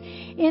 printed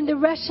in the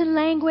Russian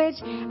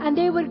language, and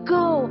they would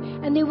go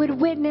and they would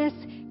witness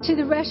to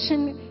the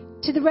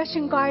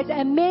Russian guards,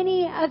 and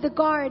many of the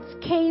guards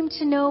came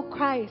to know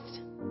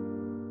Christ.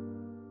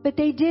 But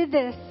they did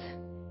this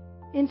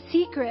in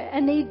secret,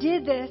 and they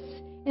did this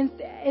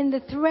in the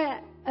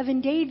threat of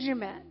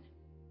endangerment.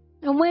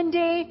 And one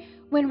day,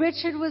 when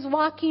Richard was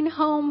walking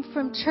home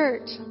from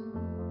church,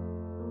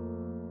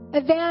 a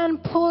van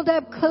pulled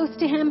up close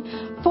to him.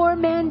 4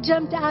 men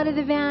jumped out of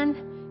the van,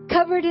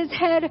 covered his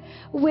head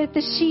with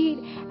the sheet,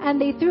 and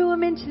they threw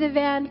him into the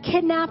van,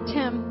 kidnapped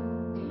him.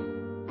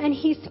 And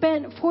he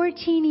spent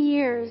 14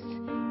 years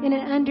in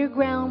an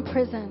underground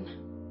prison.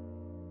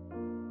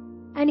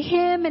 And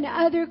him and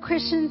other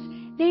Christians,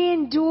 they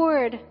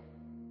endured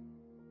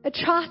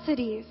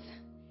atrocities.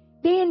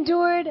 They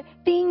endured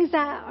things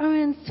that are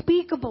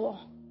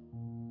unspeakable.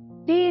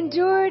 They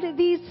endured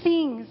these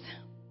things.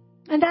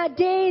 And that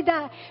day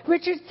that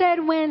Richard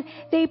said, when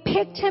they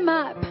picked him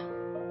up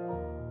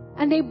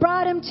and they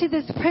brought him to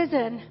this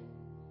prison,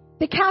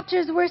 the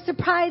captors were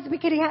surprised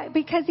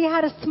because he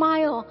had a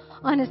smile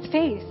on his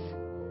face.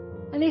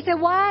 And they said,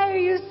 "Why are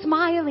you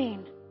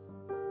smiling?"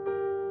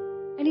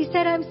 And he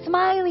said, "I'm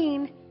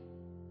smiling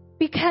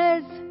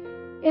because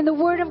in the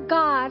Word of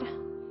God,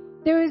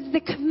 there is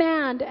the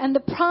command and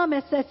the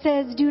promise that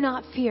says, 'Do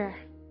not fear.'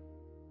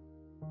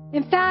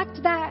 In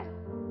fact, that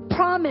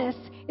promise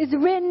is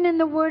written in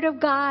the Word of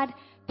God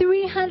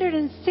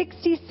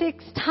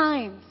 366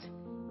 times.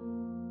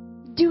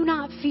 Do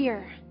not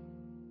fear.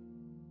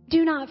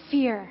 Do not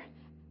fear."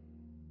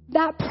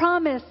 That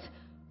promise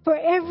for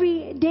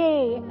every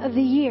day of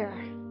the year.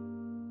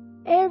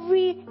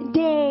 Every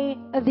day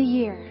of the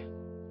year.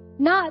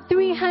 Not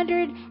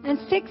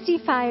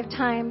 365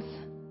 times,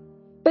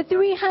 but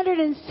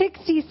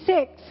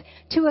 366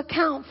 to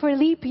account for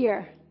leap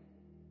year.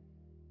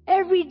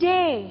 Every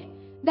day,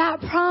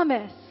 that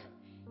promise.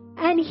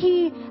 And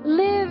he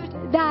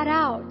lived that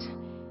out.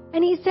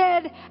 And he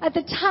said at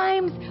the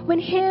times when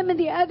him and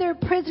the other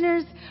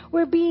prisoners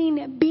were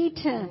being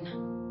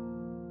beaten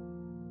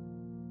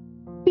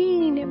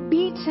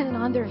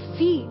on their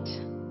feet,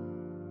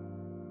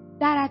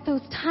 that at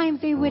those times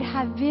they would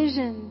have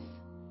visions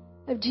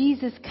of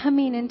Jesus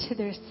coming into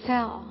their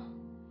cell,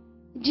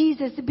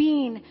 Jesus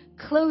being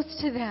close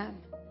to them,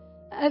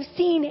 of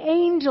seeing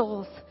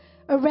angels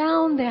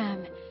around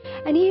them.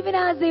 And even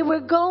as they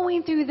were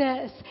going through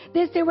this,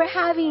 they were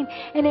having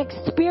an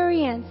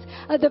experience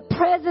of the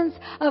presence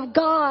of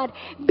God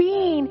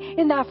being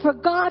in that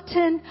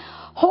forgotten,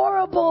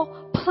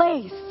 horrible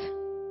place.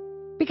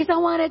 Because I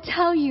want to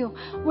tell you,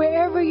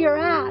 wherever you're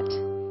at,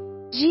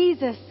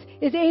 Jesus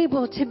is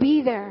able to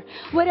be there.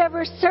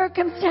 Whatever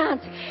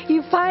circumstance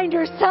you find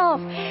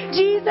yourself,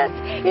 Jesus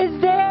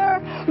is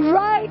there,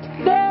 right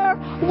there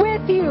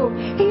with you.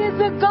 He is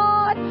the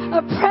God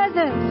of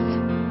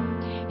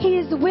presence. He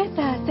is with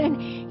us,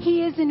 and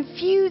He is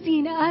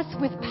infusing us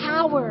with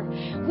power,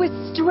 with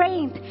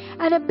strength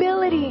and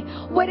ability,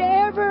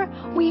 whatever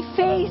we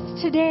face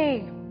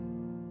today.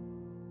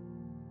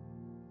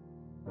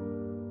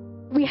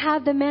 We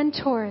have the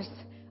mentors.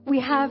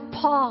 We have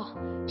Paul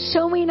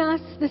showing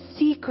us the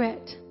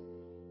secret.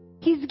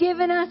 He's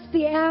given us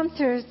the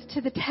answers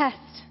to the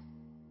test.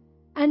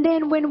 And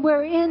then when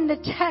we're in the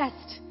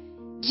test,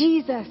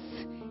 Jesus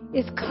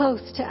is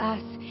close to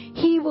us.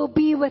 He will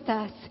be with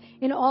us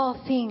in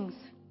all things.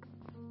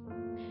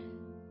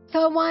 So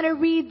I want to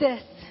read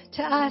this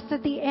to us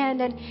at the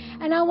end,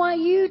 and I want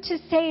you to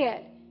say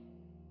it.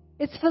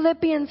 It's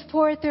Philippians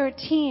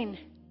 4:13,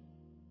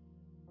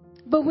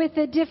 but with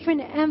a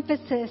different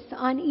emphasis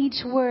on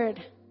each word.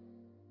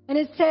 And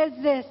it says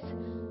this: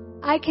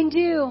 I can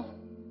do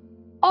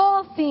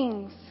all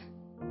things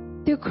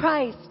through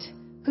Christ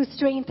who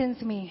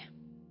strengthens me.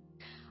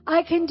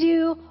 I can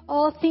do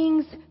all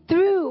things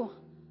through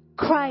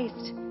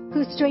Christ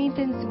who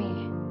strengthens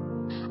me.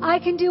 I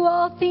can do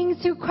all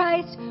things through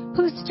Christ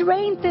who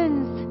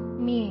strengthens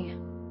me.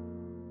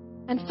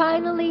 And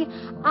finally,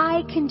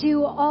 I can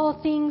do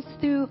all things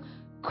through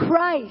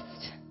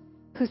Christ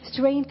who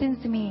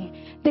strengthens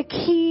me. The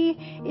key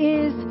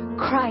is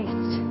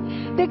Christ.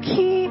 The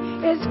key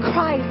is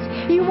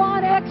Christ. You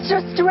want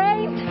extra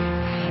strength?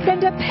 Then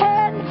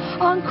depend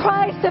on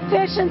Christ's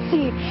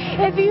sufficiency.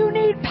 If you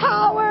need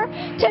power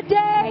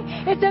today,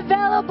 it's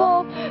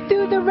available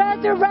through the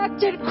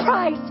resurrected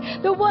Christ,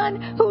 the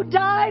one who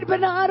died,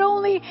 but not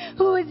only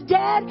who is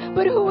dead,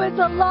 but who is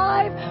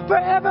alive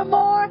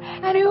forevermore,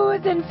 and who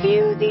is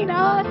infusing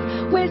us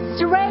with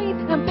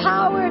strength and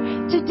power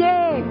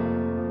today.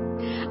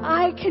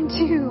 I can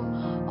do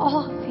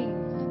all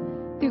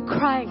things through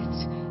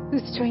Christ who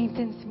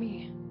strengthens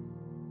me.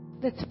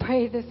 Let's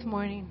pray this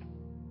morning.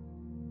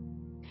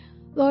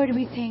 Lord,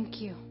 we thank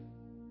you.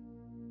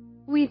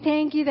 We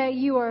thank you that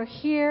you are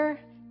here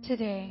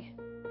today.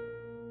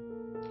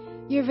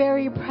 Your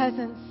very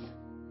presence.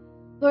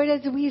 Lord,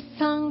 as we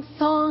sung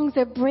songs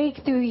of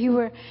breakthrough, you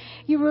were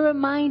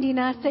reminding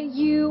us that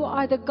you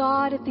are the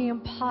God of the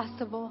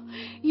impossible.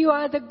 You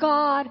are the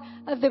God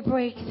of the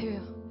breakthrough.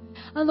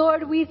 And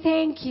Lord, we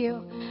thank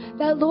you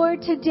that,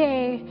 Lord,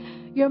 today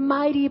your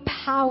mighty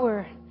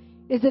power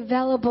is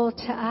available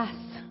to us.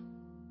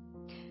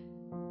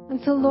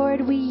 And so,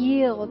 Lord, we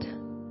yield.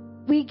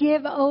 We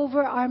give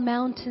over our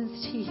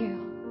mountains to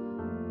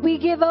you. We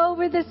give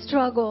over the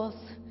struggles.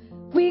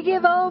 We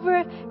give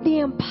over the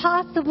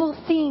impossible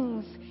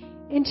things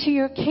into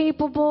your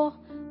capable,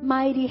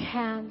 mighty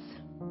hands.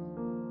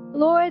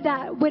 Lord,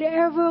 that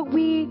whatever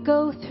we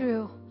go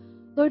through,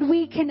 Lord,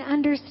 we can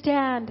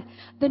understand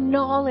the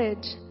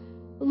knowledge,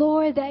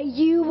 Lord, that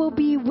you will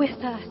be with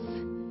us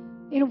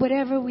in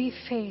whatever we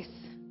face.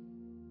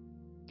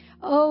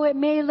 Oh, it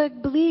may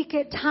look bleak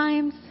at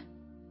times.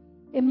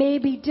 It may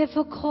be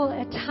difficult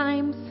at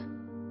times.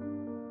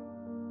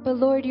 But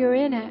Lord, you're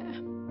in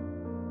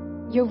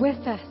it. You're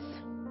with us.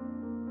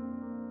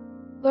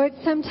 Lord,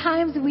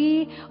 sometimes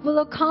we will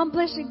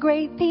accomplish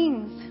great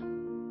things.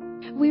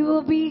 We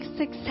will be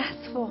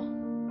successful.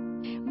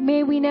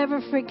 May we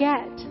never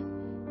forget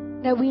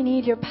that we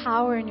need your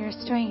power and your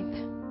strength.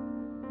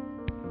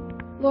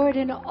 Lord,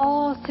 in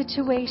all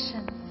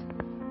situations,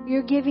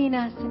 you're giving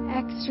us an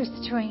extra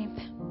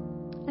strength.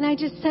 And I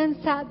just sense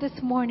that this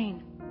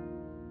morning.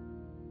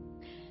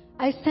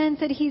 I sense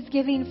that He's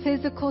giving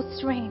physical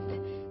strength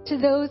to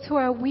those who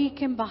are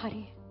weak in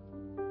body.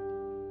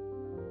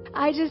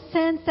 I just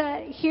sense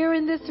that here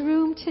in this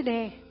room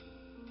today,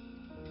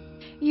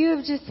 you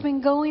have just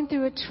been going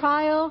through a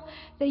trial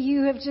that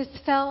you have just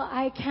felt,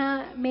 I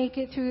can't make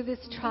it through this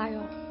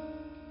trial.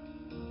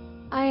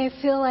 I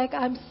feel like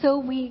I'm so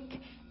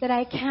weak that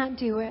I can't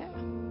do it.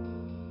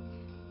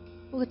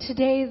 Well,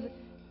 today,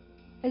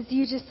 as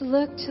you just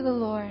look to the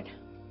Lord,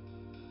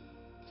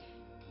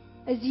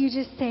 as you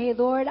just say,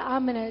 Lord,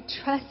 I'm going to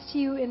trust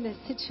you in this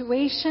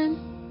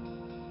situation.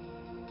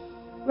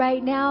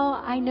 Right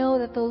now, I know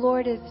that the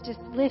Lord is just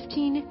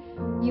lifting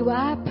you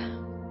up.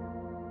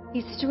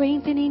 He's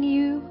strengthening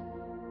you.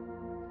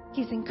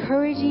 He's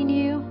encouraging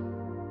you.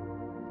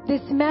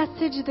 this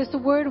message, this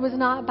word was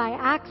not by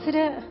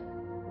accident.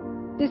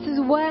 This is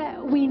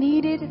what we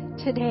needed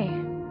today.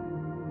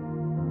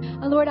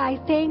 And Lord, I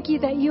thank you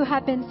that you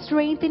have been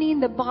strengthening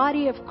the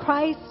body of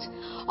Christ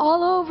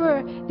all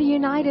over the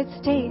United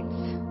States.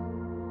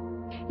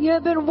 You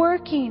have been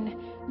working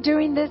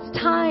during this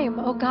time,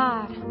 oh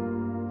God.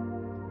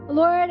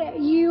 Lord,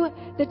 you,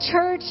 the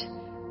church,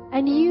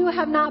 and you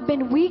have not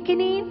been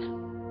weakening.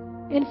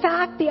 In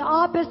fact, the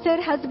opposite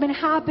has been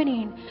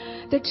happening.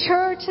 The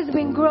church has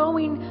been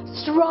growing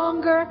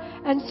stronger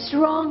and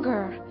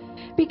stronger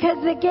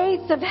because the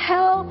gates of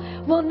hell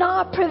will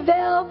not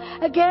prevail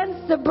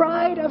against the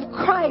bride of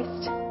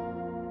Christ.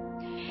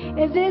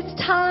 In this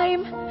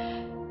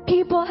time,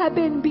 people have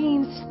been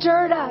being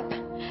stirred up.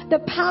 The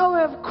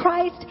power of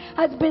Christ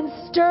has been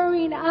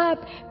stirring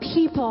up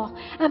people.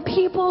 And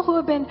people who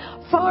have been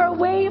far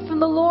away from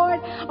the Lord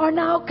are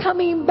now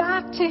coming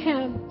back to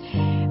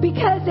Him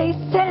because they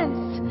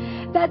sense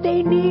that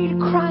they need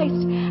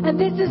Christ. And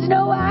this is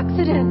no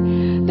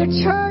accident. The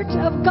church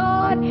of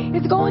God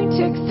is going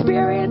to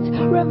experience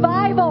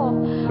revival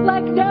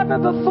like never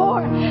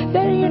before.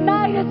 The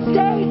United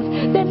States,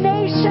 the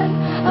nation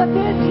of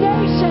this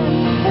nation,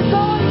 is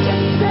going to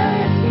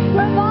experience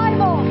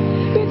revival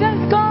because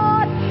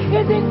God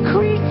is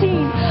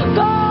increasing.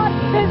 God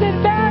is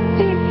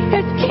advancing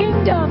His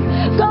kingdom.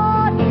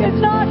 God is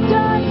not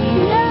done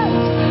yet.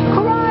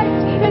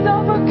 Christ is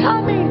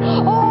overcoming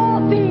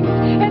all things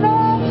in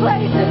all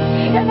places,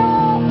 in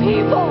all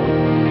people,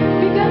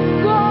 because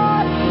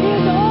God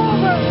is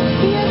over.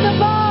 He is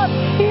above.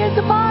 He is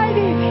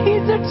mighty.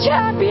 He's the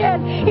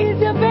champion. He's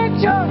the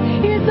victor.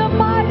 He's the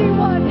mighty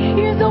one.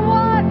 He is the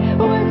one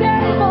who is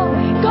able.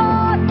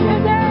 God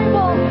is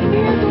able. He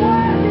is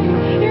worthy.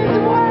 He is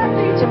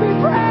worthy to be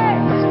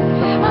praised.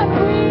 And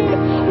we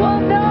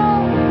will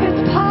know His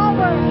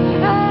power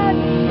and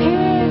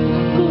His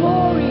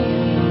glory.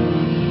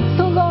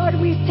 So Lord,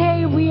 we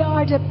say we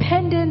are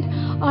dependent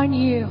on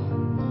you.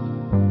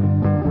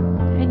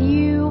 And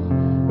you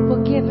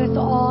will give us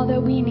all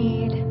that we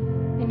need.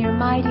 In your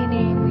mighty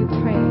name we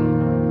pray.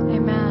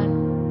 Amen.